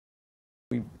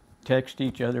texted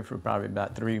each other for probably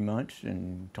about 3 months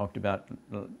and talked about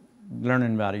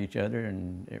learning about each other,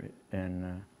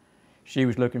 and she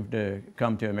was looking to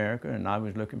come to America, and I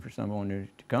was looking for someone to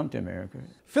come to America.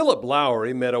 Philip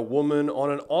Lowry met a woman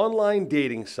on an online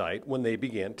dating site when they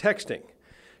began texting.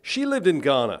 She lived in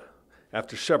Ghana.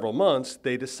 After several months,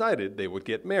 they decided they would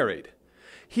get married.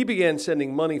 He began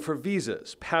sending money for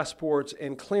visas, passports,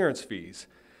 and clearance fees.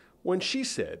 When she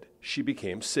said she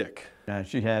became sick.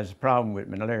 She has a problem with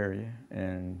malaria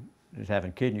and is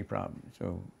having kidney problems,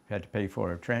 so had to pay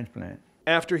for a transplant.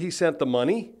 After he sent the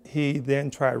money, he then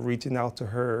tried reaching out to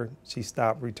her. She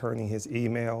stopped returning his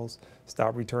emails,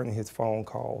 stopped returning his phone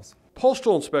calls.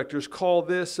 Postal inspectors call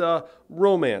this a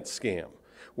romance scam,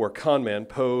 where conmen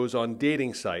pose on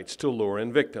dating sites to lure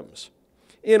in victims.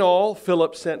 In all,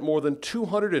 Philip sent more than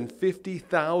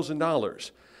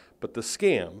 $250,000, but the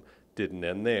scam didn't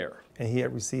end there. And he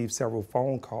had received several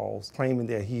phone calls claiming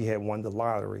that he had won the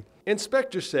lottery.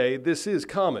 Inspectors say this is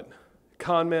common.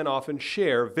 Con men often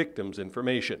share victims'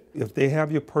 information. If they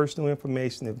have your personal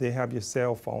information, if they have your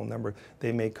cell phone number,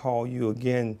 they may call you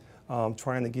again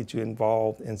trying to get you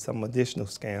involved in some additional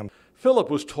scam.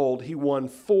 Philip was told he won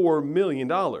 $4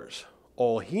 million.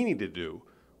 All he needed to do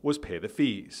was pay the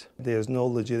fees. There's no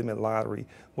legitimate lottery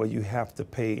where you have to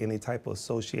pay any type of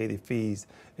associated fees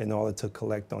in order to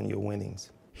collect on your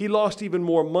winnings. He lost even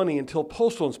more money until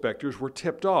postal inspectors were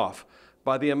tipped off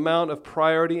by the amount of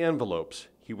priority envelopes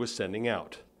he was sending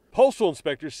out. Postal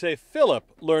inspectors say Philip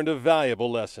learned a valuable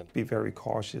lesson. Be very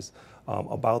cautious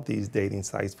about these dating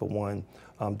sites. For one,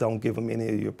 don't give them any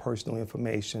of your personal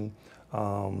information.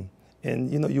 And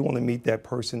you want to meet that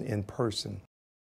person in person.